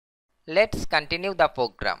Let's continue the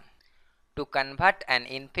program. To convert an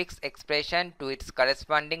infix expression to its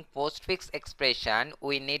corresponding postfix expression,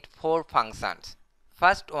 we need 4 functions.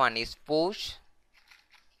 First one is push,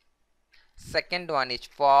 second one is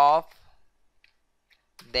pop,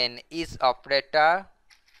 then is operator,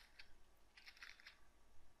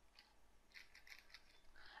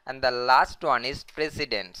 and the last one is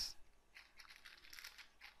precedence.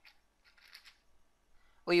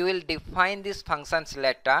 We will define these functions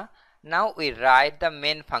later. Now we write the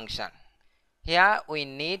main function. Here we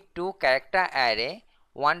need 2 character array,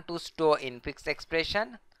 one to store infix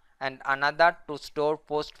expression and another to store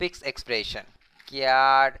postfix expression.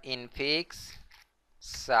 Char infix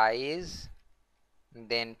size,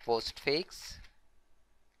 then postfix.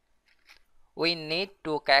 We need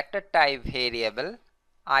 2 character type variable,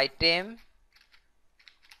 item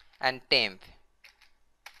and temp.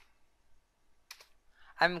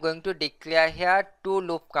 I am going to declare here 2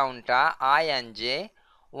 loop counter I and j,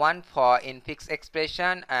 one for infix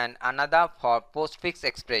expression and another for postfix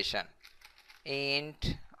expression,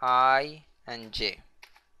 int I and j.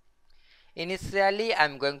 Initially I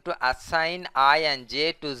am going to assign I and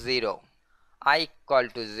j to 0, I equal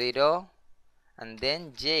to 0 and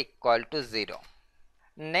then j equal to 0.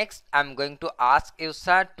 Next I am going to ask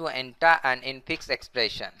user to enter an infix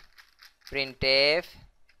expression. Printf,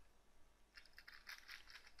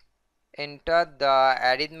 enter the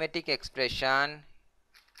arithmetic expression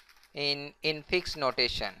in infix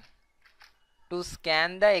notation. To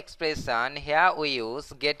scan the expression, here we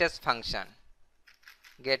use getAs function.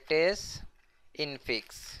 GetAs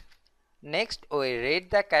infix. Next we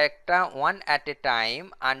read the character one at a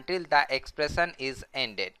time until the expression is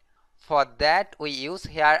ended. For that we use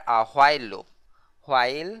here a while loop.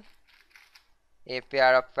 While, a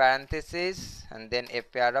pair of parentheses and then a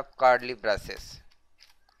pair of curly braces.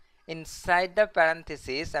 Inside the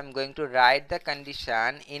parentheses I am going to write the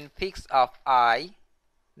condition infix of I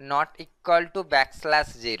not equal to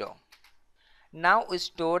 \0. Now we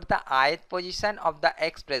store the ith position of the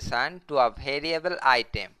expression to a variable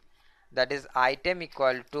item, that is item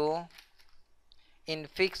equal to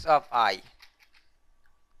infix of I.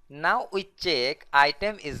 Now we check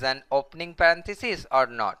item is an opening parenthesis or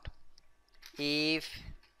not. If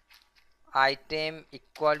item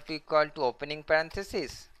equal to opening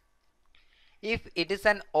parenthesis, if it is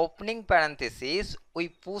an opening parenthesis, we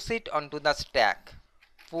push it onto the stack.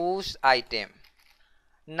 Push item.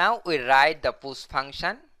 Now we write the push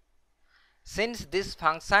function. Since this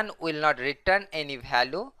function will not return any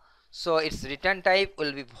value, so its return type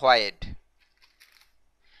will be void.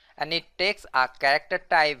 And it takes a character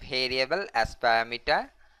type variable as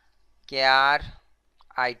parameter, char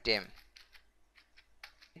item.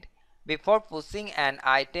 Before pushing an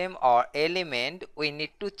item or element, we need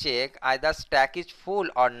to check either stack is full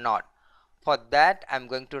or not. For that I am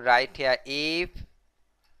going to write here if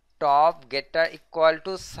top getter equal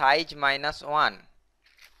to size -1,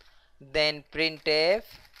 then printf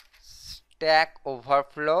stack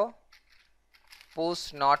overflow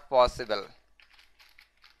push not possible,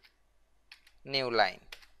 new line.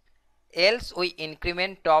 Else we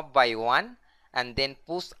increment top by 1 and then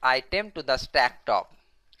push item to the stack top.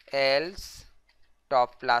 Else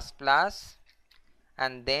top plus plus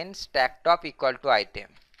and then stack top equal to item.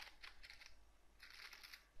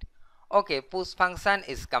 Okay, push function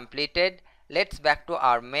is completed. Let's back to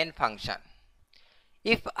our main function.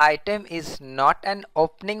 If item is not an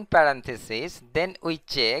opening parenthesis, then we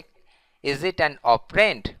check is it an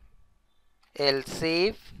operand. Else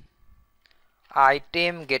if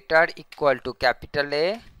item getter equal to capital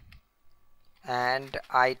A and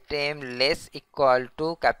item less equal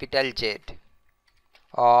to capital Z,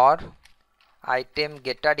 or item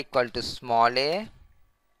getter equal to small a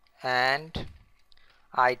and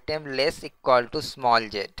item less equal to small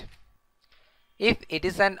z. If it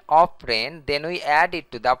is an operand, then we add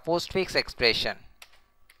it to the postfix expression.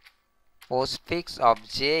 Postfix of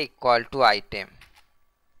j equal to item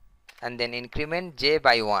and then increment j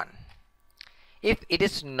by 1. If it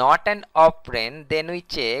is not an operand, then we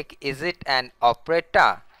check is it an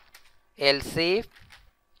operator. Else if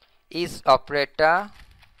is operator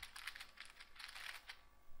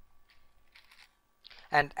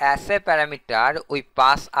and as a parameter we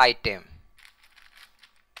pass item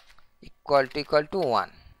equal to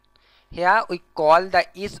 1. Here we call the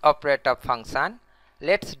is operator function.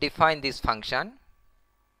 Let's define this function.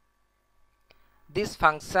 This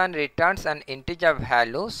function returns an integer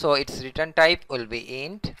value, so its return type will be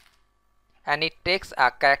int, and it takes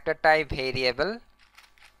a character type variable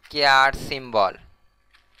char symbol.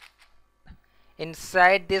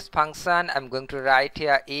 Inside this function I am going to write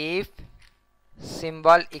here if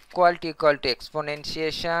symbol equal to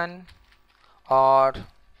exponentiation, or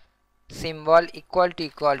symbol equal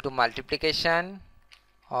to multiplication,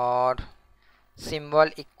 or symbol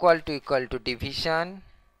equal to division,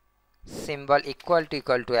 symbol equal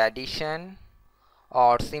to addition,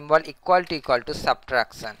 or symbol equal to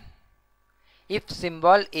subtraction. If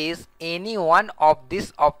symbol is any one of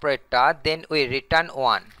this operator, then we return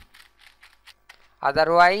 1.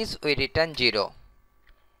 Otherwise, we return 0.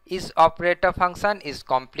 Each operator function is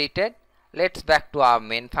completed. Let's back to our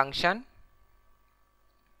main function.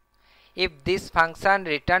 If this function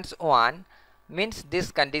returns 1, means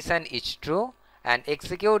this condition is true, and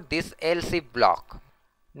execute this else if block.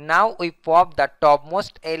 Now we pop the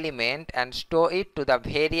topmost element and store it to the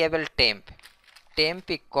variable temp. Temp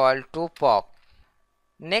equal to pop.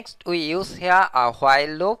 Next we use here a while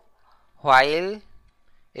loop. While,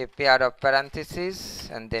 a pair of parentheses,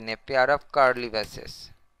 and then a pair of curly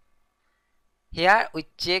braces. Here we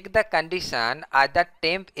check the condition either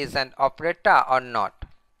temp is an operator or not.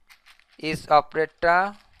 Is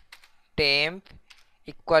operator temp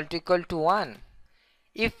equal to 1?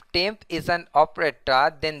 If temp is an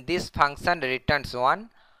operator, then this function returns 1,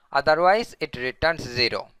 otherwise it returns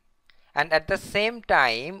 0. And at the same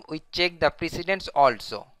time we check the precedence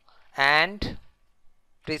also, and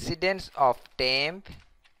precedence of temp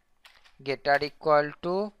getter equal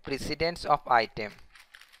to precedence of item.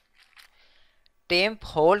 Temp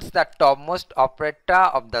holds the topmost operator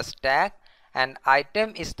of the stack, and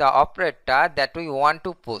item is the operator that we want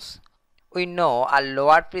to push. We know a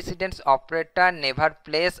lower precedence operator never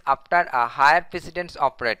plays after a higher precedence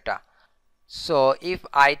operator. So if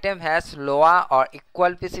item has lower or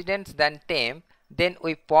equal precedence than temp, then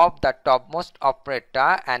we pop the topmost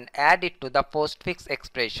operator and add it to the postfix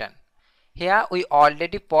expression. Here we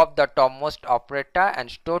already pop the topmost operator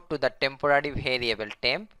and store to the temporary variable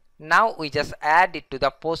temp. Now we just add it to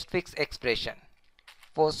the postfix expression.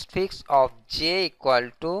 Postfix of j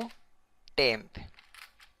equal to temp.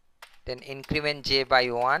 Then increment j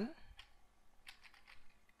by 1.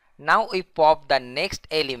 Now we pop the next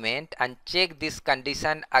element and check this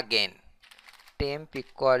condition again. Temp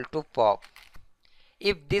equal to pop.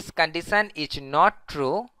 If this condition is not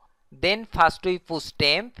true, then first we push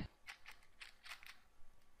temp,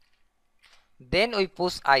 then we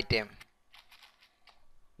push item.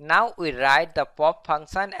 Now we write the pop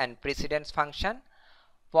function and precedence function.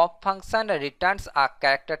 Pop function returns a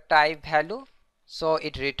character type value, so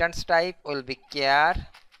its returns type will be char.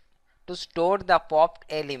 To store the popped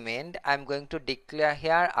element, I am going to declare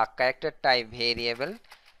here a character type variable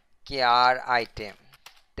char item.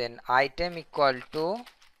 Then item equal to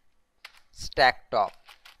stack top.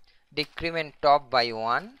 Decrement top by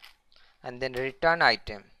 1 and then return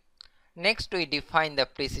item. Next we define the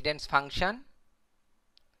precedence function.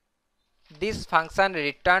 This function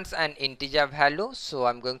returns an integer value, so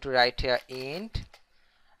I'm going to write here int,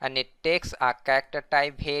 and it takes a character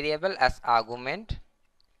type variable as argument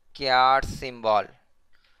char symbol.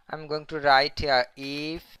 I'm going to write here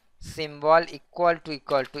if symbol equal to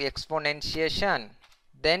exponentiation,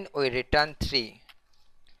 then we return 3.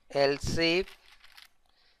 Else if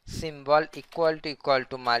symbol equal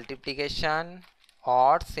to multiplication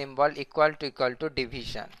or symbol equal to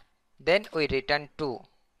division, then we return 2.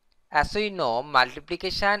 As we know,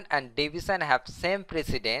 multiplication and division have same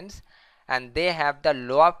precedence and they have the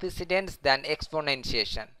lower precedence than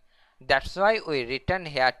exponentiation. That's why we return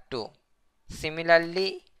here 2.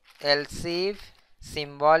 Similarly, else if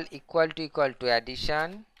symbol equal to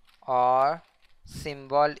addition or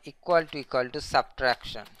symbol equal to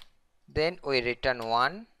subtraction, then we return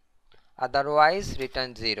 1, otherwise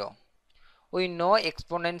return 0. We know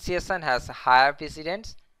exponentiation has higher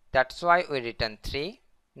precedence, that's why we return 3.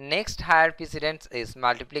 Next higher precedence is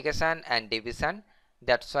multiplication and division,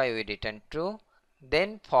 that's why we return 2.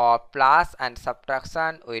 Then for plus and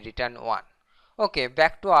subtraction we return 1. Okay,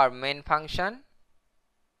 back to our main function.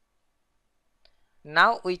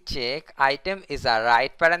 Now we check item is a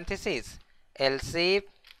right parenthesis, else if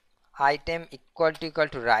item equal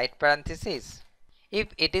to right parenthesis. If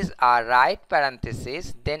it is a right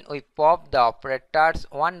parenthesis, then we pop the operators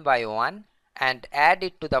one by one and add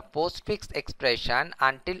it to the postfix expression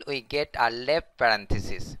until we get a left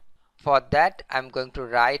parenthesis. For that I am going to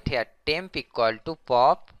write here temp equal to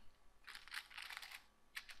pop.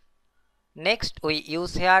 Next we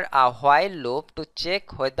use here a while loop to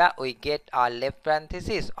check whether we get a left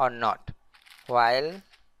parenthesis or not. While,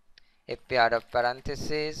 a pair of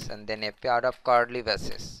parentheses and then a pair of curly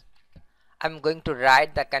braces. I am going to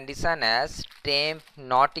write the condition as temp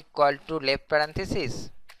not equal to left parenthesis.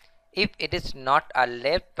 If it is not a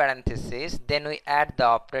left parenthesis, then we add the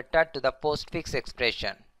operator to the postfix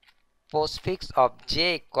expression. Postfix of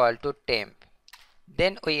j equal to temp.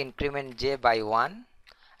 Then we increment j by 1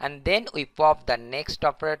 and then we pop the next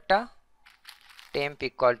operator, temp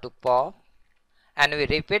equal to pop, and we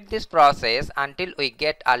repeat this process until we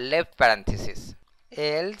get a left parenthesis.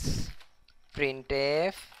 Else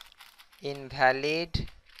printf invalid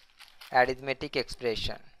arithmetic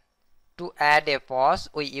expression. To add a pause,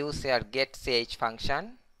 we use our getCH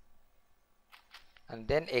function and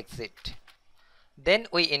then exit. Then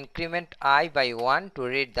we increment I by 1 to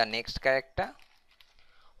read the next character.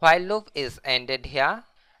 While loop is ended here,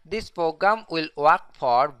 this program will work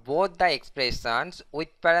for both the expressions with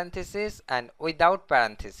parentheses and without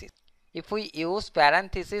parentheses. If we use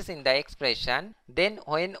parentheses in the expression, then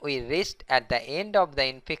when we reach at the end of the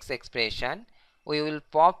infix expression, we will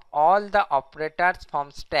pop all the operators from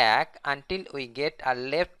stack until we get a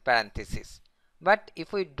left parenthesis. But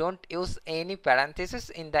if we don't use any parentheses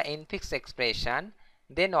in the infix expression,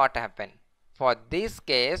 then what happens? For this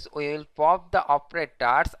case, we will pop the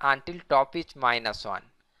operators until top is -1.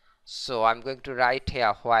 So I'm going to write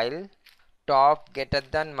here while top greater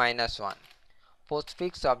than -1.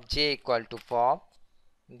 Postfix of j equal to pop,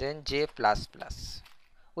 then j plus plus.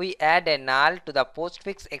 We add a null to the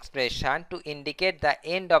postfix expression to indicate the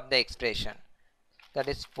end of the expression. That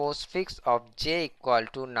is postfix of j equal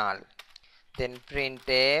to null. Then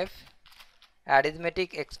printf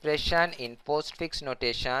arithmetic expression in postfix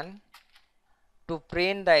notation. To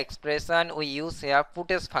print the expression, we use here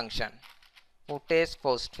putS function. PutS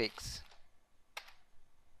postfix.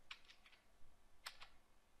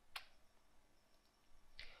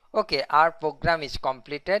 Okay, our program is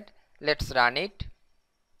completed. Let's run it.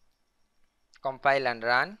 Compile and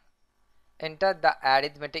run. Enter the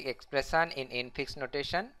arithmetic expression in infix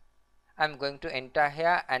notation. I am going to enter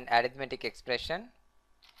here an arithmetic expression.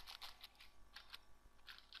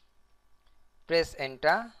 Press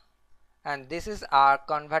enter, and this is our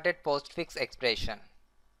converted postfix expression.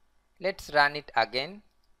 Let's run it again.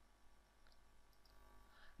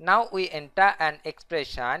 Now we enter an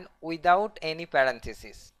expression without any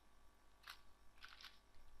parentheses.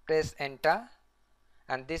 Press enter,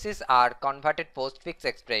 and this is our converted postfix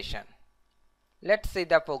expression. Let's see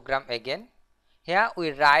the program again. Here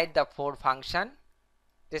we write the for function.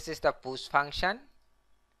 This is the push function,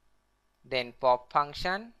 then pop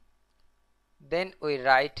function, then we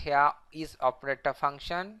write here is operator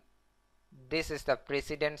function. This is the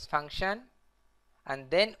precedence function, and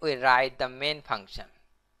then we write the main function.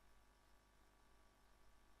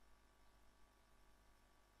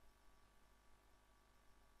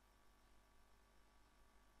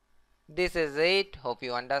 This is it. Hope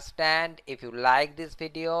you understand. If you like this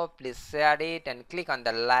video, please share it and click on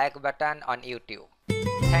the like button on YouTube.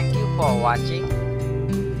 Thank you for watching.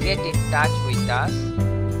 Get in touch with us.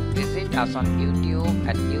 Visit us on YouTube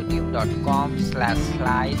at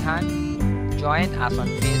youtube.com/SlideHunt. Join us on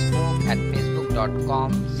Facebook at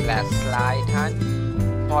facebook.com/SlideHunt.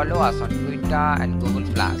 Follow us on Twitter and Google+.